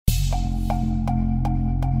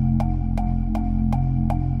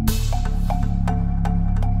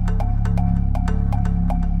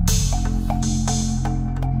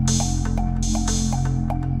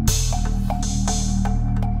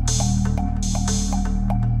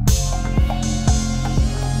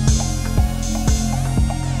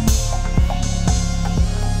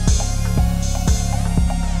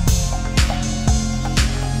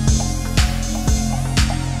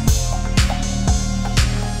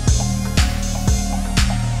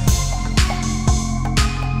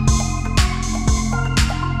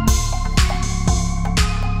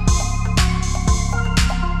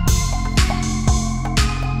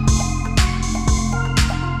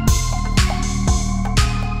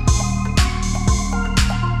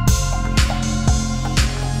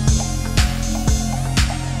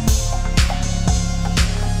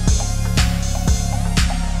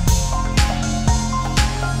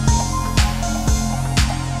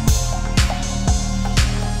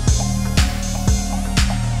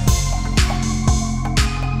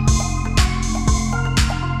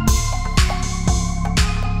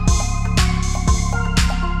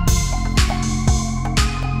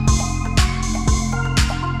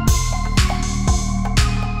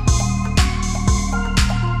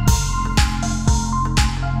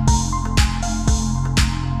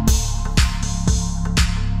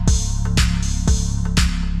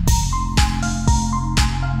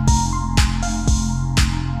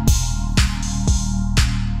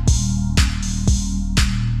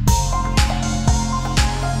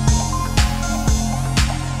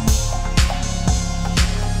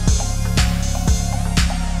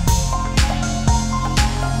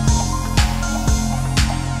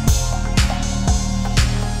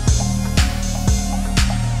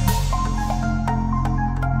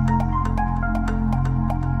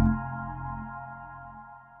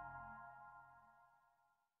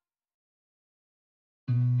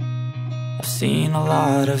I've seen a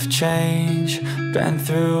lot of change, been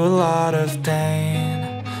through a lot of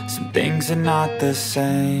pain. Some things are not the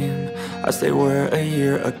same as they were a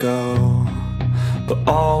year ago, but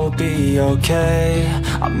all will be okay.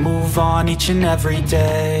 I move on each and every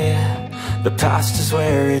day. The past is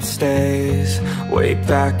where it stays, way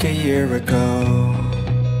back a year ago.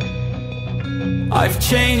 I've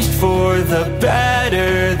changed for the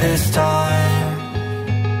better this time.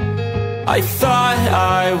 I thought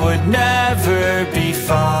I would never be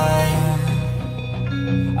fine.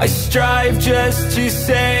 I strive just to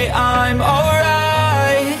say I'm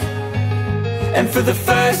alright, and for the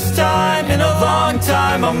first time in a long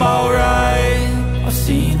time I'm alright. I've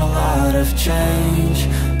seen a lot of change,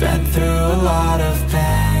 been through a lot of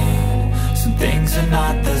pain. Some things are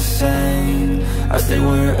not the same as they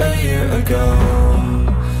were a year ago,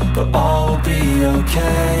 but all will be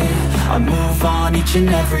okay. I move on each and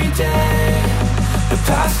every day. The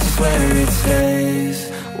past is where it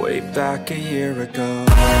stays, way back a year ago.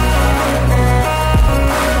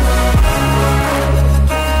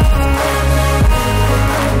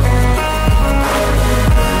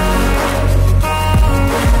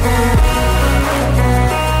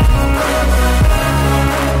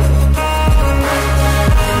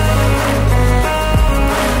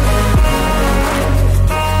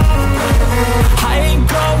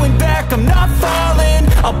 I'm not falling,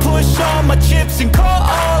 I'll push all my chips and call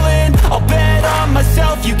all in. I'll bet on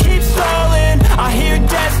myself, you keep stalling. I hear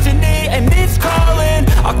destiny and it's calling.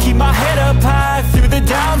 I'll keep my head up high through the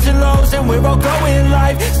downs and lows, and we're all going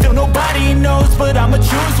life. Still nobody knows, but I'ma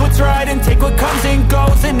choose what's right and take what comes and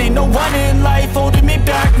goes. And ain't no one in life holding me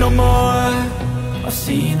back no more. I've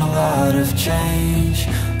seen a lot of change,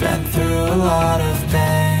 been through a lot of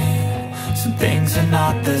pain. Some things are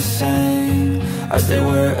not the same as they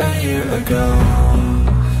were a year ago,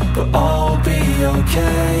 but all will be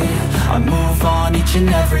okay. I move on each and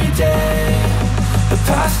every day. The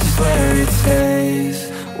past is where it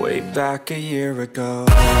stays, way back a year ago.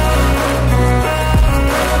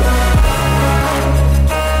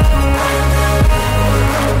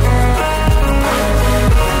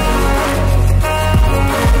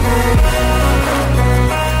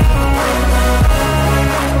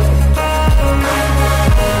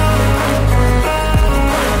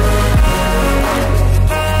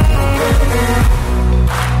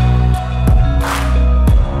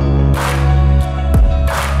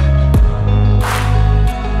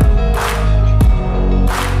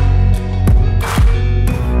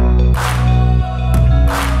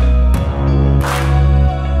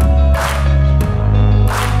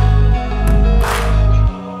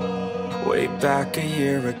 Back a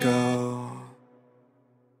year ago.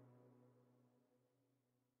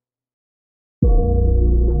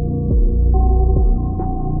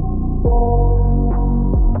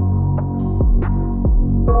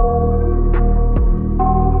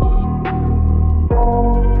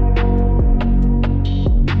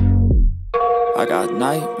 I got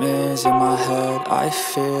nightmares in my head, I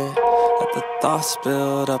fear that the thoughts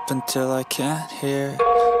build up until I can't hear,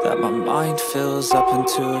 that my mind fills up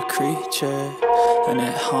into a creature, and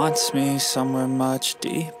it haunts me somewhere much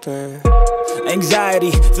deeper.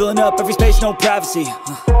 Anxiety, filling up every space, no privacy.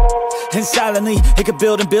 And silently, it could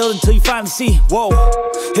build and build until you finally see, whoa,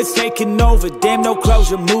 it's taking over, damn no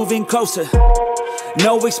closure, moving closer.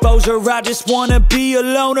 No exposure, I just wanna be a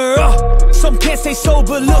loner. Some can't stay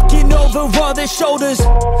sober, looking over all their shoulders,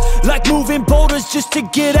 like moving boulders just to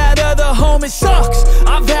get out of the home. It sucks,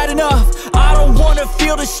 I've had enough, I don't wanna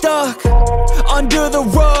feel the stuck under the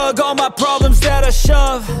rug, all my problems that I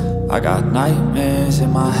shove. I got nightmares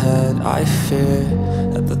in my head, I fear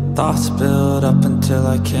that the thoughts build up until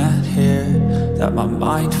I can't hear, that my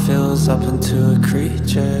mind fills up into a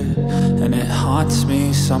creature, and it haunts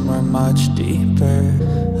me somewhere much deeper.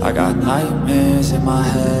 I got nightmares in my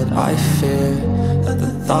head, I fear that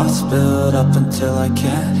the thoughts build up until I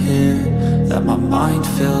can't hear, that my mind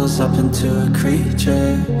fills up into a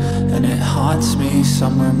creature, and it haunts me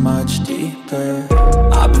somewhere much deeper.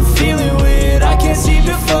 I've been feeling weird, I can't seem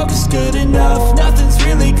to focus good enough. Nothing's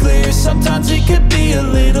really clear, sometimes it could be a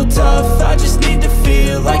little tough. I just need to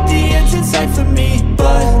feel like the end's in sight for me,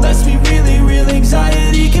 but let's be really real,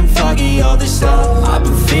 anxiety can foggy all this stuff. I've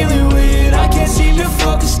been feeling weird, I can't seem to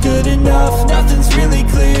focus good enough. Nothing's really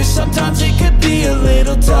clear, sometimes it could be a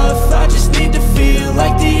little tough. I just need to feel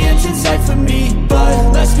like the end's in sight for me,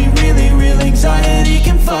 but let's be really real, anxiety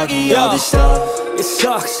can foggy all this stuff. It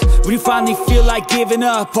sucks when you finally feel like giving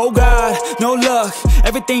up. Oh God, no luck.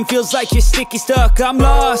 Everything feels like you're sticky stuck. I'm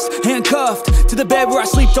lost, handcuffed to the bed where I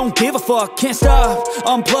sleep. Don't give a fuck, can't stop.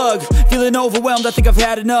 Unplug, feeling overwhelmed. I think I've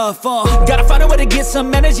had enough. Gotta find a way to get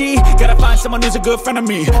some energy. Gotta find someone who's a good friend of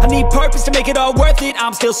me. I need purpose to make it all worth it.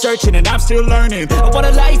 I'm still searching and I'm still learning. I want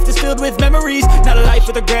a life that's filled with memories, not a life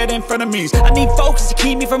with regret and frenemies. I need focus to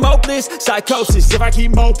keep me from hopeless psychosis if I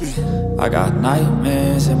keep moping. I got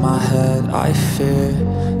nightmares in my head. I fear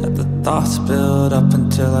that the thoughts build up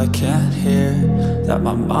until I can't hear, that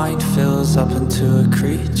my mind fills up into a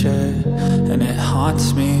creature, and it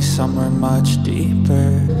haunts me somewhere much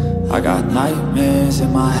deeper. I got nightmares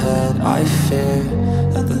in my head. I fear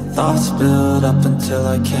that the thoughts build up until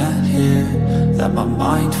I can't hear, that my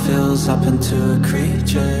mind fills up into a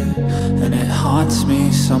creature, and it haunts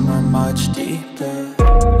me somewhere much deeper.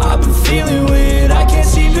 I've been feeling weird, I can't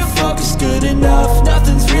seem to focus good enough.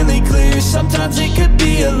 Nothing's really clear, sometimes it could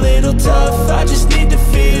be a little tough. I just need to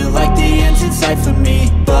feel like the end's in sight for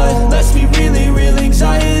me, but let's be really real,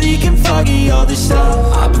 anxiety can foggy all this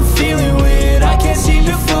stuff. I've been feeling weird, I can't seem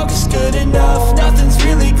to focus good enough. Nothing's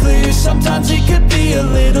really clear, sometimes it could be a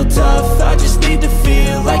little tough. I just need to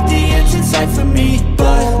feel like the end's in sight for me,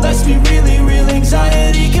 but let's be really real,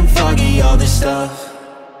 anxiety can foggy all this stuff.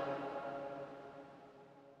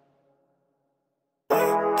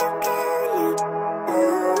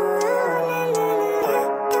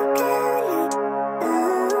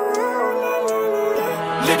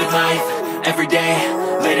 Living life, everyday,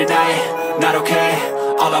 late at night, not okay.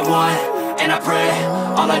 All I want, and I pray,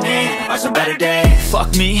 all I need are some better days.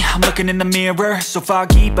 Fuck me, I'm looking in the mirror, so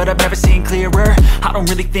foggy, but I've never seen clearer. I don't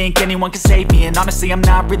really think anyone can save me, and honestly I'm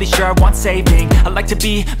not really sure I want saving. I like to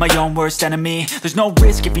be my own worst enemy. There's no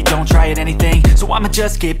risk if you don't try at anything, so I'ma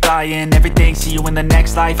just keep buying everything. See you in the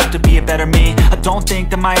next life, hope to be a better me. I don't think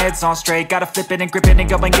that my head's on straight, gotta flip it and grip it and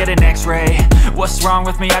go and get an x-ray. What's wrong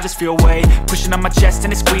with me? I just feel weight pushing on my chest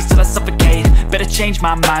and it squeezes till I suffocate. Better change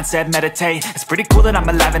my mindset, meditate. It's pretty cool that I'm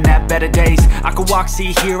alive and have better days. I could walk,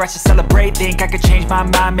 see, hear, I should celebrate. Think I could change my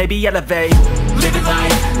mind, maybe elevate. Living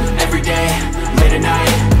life, everyday, late at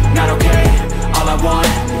night, not okay. All I want,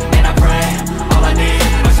 and I pray, all I need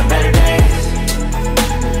are some better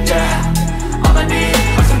days. Yeah, all I need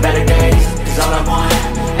are some better days. Cause all I want,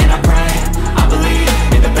 and I pray, I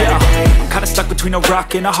believe in the better days. I'm kinda stuck between a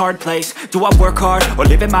rock and a hard place. Do I work hard or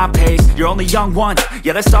live at my pace? You're only young once,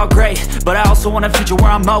 yeah that's all great, but I also want a future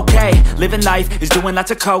where I'm okay. Living life is doing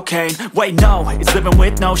lots of cocaine. Wait no, it's living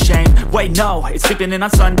with no shame. Wait no, it's sleeping in on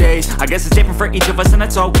Sundays. I guess it's different for each of us and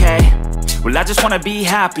that's okay. Well I just wanna be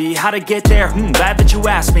happy, how to get there? Glad that you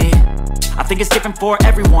asked me. I think it's different for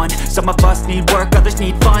everyone. Some of us need work, others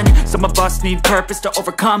need fun. Some of us need purpose to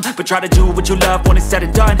overcome, but try to do what you love when it's said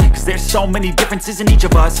and done. Cause there's so many differences in each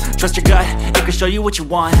of us. Trust your gut, it can show you what you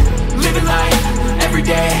want. Living life,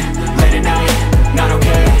 everyday, late at night, not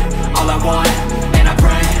okay. All I want, and I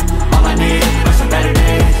pray, all I need are some better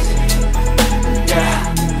days.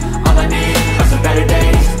 Yeah, all I need are some better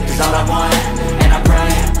days. Cause all I want, and I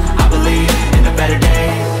pray, I believe in the better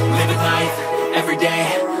days. Living life, everyday,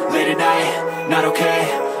 late at night, not okay.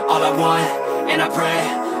 All I want, and I pray,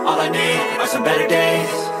 all I need are some better days.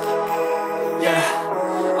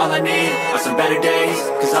 Yeah, all I need are some better days.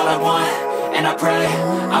 Cause all I want, and I pray,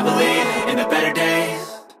 I believe in the better days.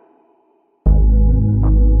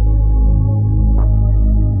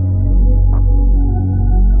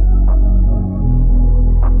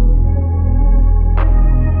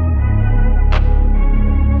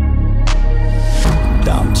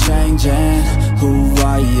 I'm changing who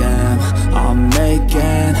I am. I'm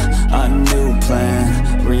making a new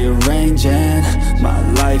plan, rearranging my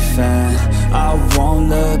life, and I won't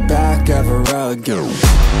look back ever again.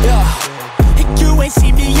 You ain't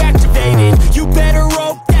see me activated. You better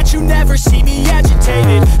hope that you never see me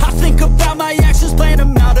agitated. I think about my actions, plan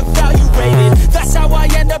them out, evaluated. That's how I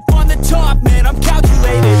end up on the top, man, I'm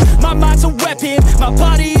calculated. My mind's a weapon, my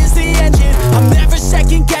body is the engine. I'm never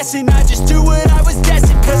second guessing, I just do what I was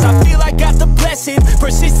destined. Cause I feel I got the blessing,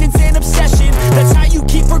 persistence and obsession. That's how you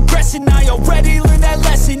keep progressing, I already learned that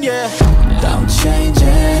lesson, yeah. I'm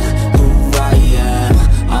changing who I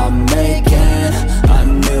am. I'm making a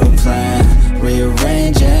new plan,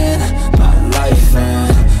 rearranging my life,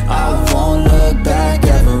 and I won't look back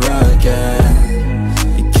ever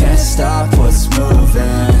again. You can't stop what's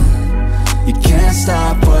moving, you can't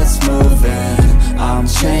stop what's moving. I'm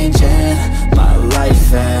changing my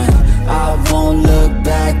life, and I won't look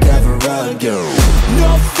back ever again.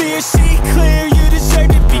 No fear, see clear, you deserve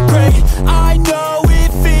to be great. I know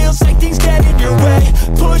it feels like things get in your way.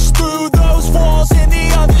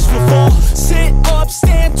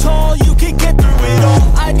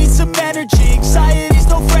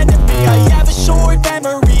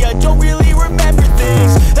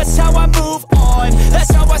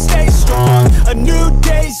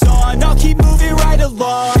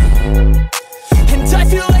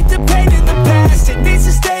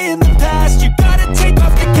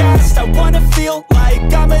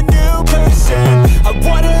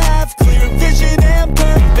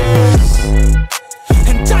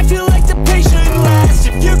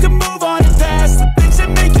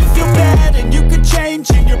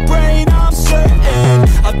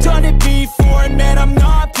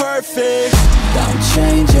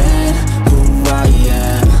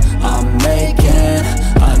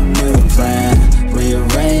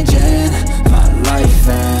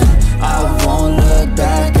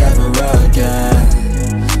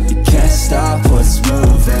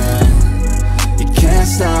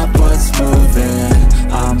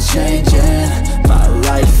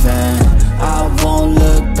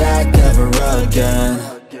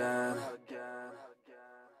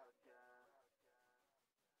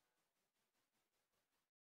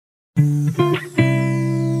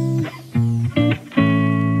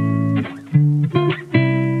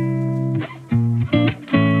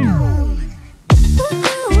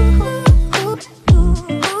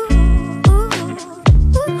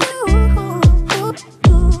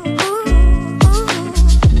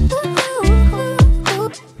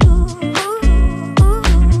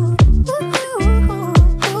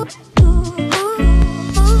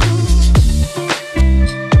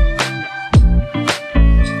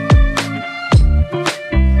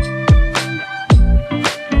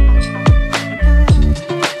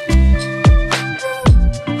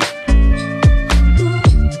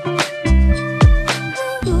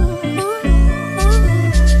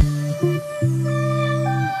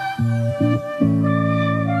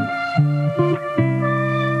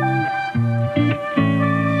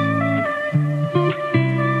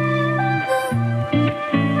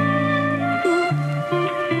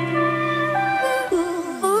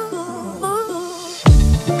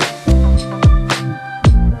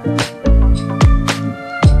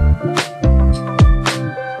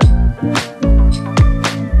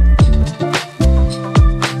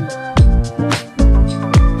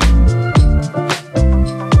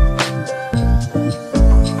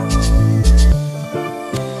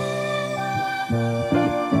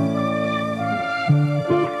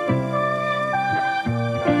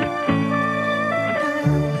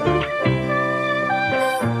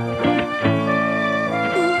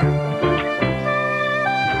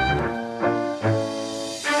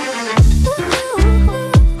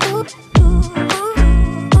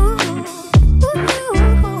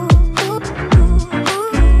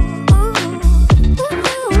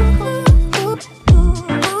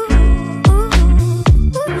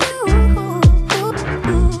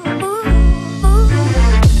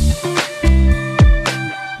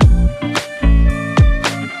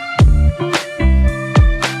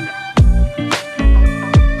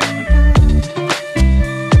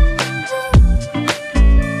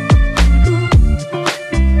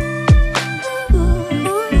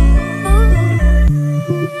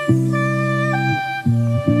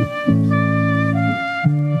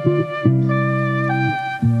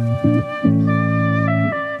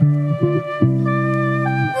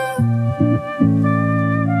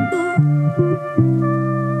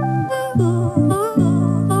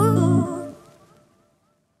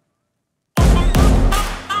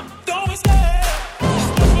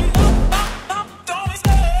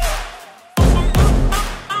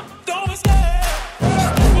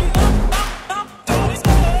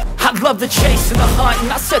 love the chase and the hunt,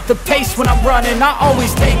 and I set the pace when I'm running. I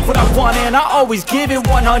always take what I want and I always give it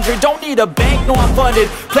 100. Don't need a bank, no I'm funded.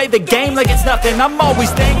 Play the game like it's nothing. I'm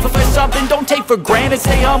always thankful for something. Don't take for granted,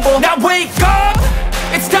 stay humble. Now wake up!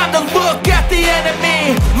 It's time to look at the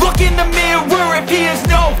enemy. Look in the mirror if he is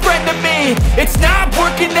no friend to me. It's not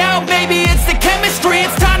working out, maybe it's the chemistry.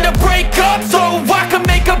 It's time to break up so I can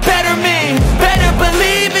make a better me. Better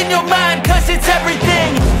believe in your mind, cause it's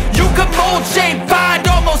everything. You can mold, shape, find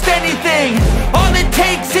almost anything. All it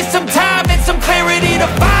takes is some time and some clarity to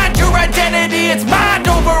find your identity. It's mind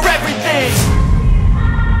over everything.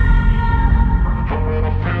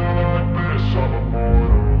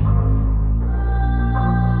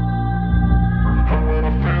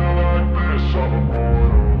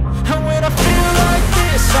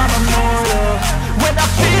 I'm immortal. When I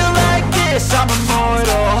feel like this, I'm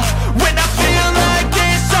immortal. When I feel like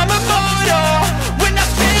this, I'm immortal. When I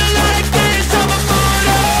feel like this, I'm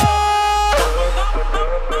immortal.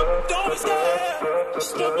 Don't be scared.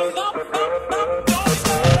 Just give me up. Don't be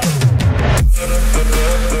scared.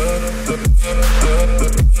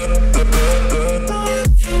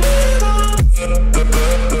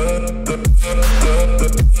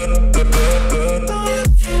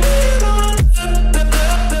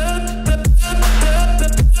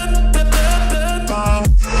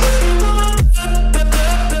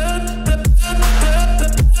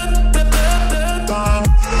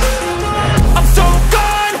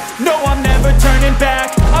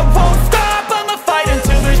 Back. I won't stop, I'ma fight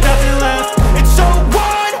until there's nothing left. It's so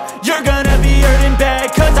on, you're gonna be hurting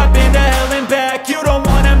bad, cause I've been to hell and back. You don't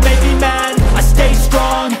wanna make me mad, I stay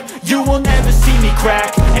strong, you will never see me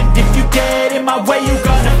crack. And if you get in my way, you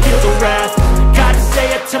gonna feel the wrath. Gotta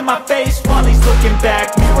say it to my face while he's looking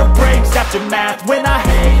back. Mirror breaks after math, when I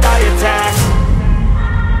hate I attack.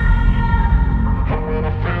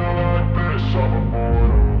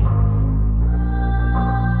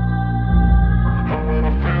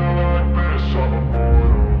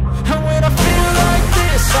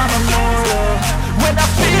 I'm immortal. When I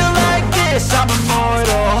feel like this, I'm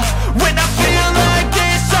immortal. When I feel like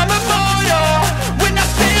this, I'm immortal. When I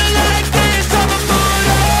feel like this, I'm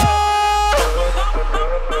immortal.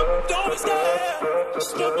 Don't be scared.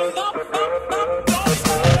 Just give me up. Don't be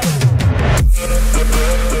scared.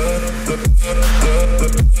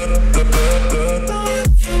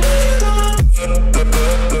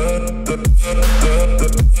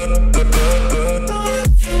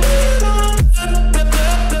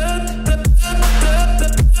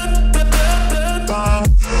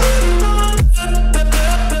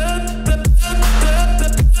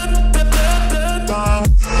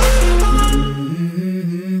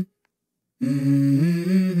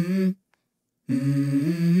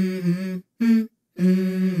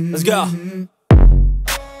 Let's go.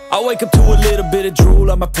 I wake up to a little bit of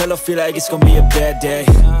drool on my pillow, feel like it's gonna be a bad day.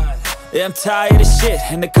 Yeah, I'm tired of shit,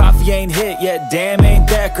 and the coffee ain't hit yet, damn ain't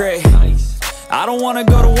that great. I don't wanna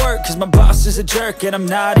go to work, cause my boss is a jerk, and I'm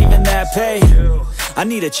not even that paid. I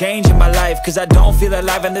need a change in my life, cause I don't feel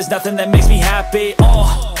alive, and there's nothing that makes me happy.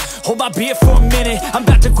 Hold my beer for a minute, I'm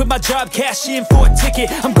about to quit my job, cash in for a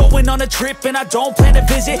ticket. I'm going on a trip and I don't plan to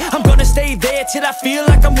visit. I'm gonna stay there till I feel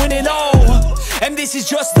like I'm winning, and this is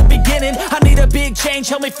just the beginning. I need a big change,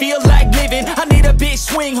 help me feel like living. I need a big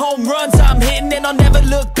swing, home runs I'm hitting, and I'll never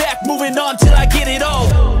look back, moving on till I get it all.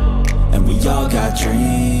 And we all got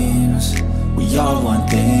dreams, we all want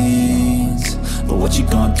things, but what you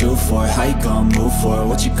gonna do for it? How you gonna move for it?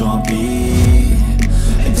 What you gonna be?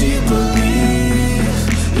 And do you believe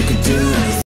you can do anything?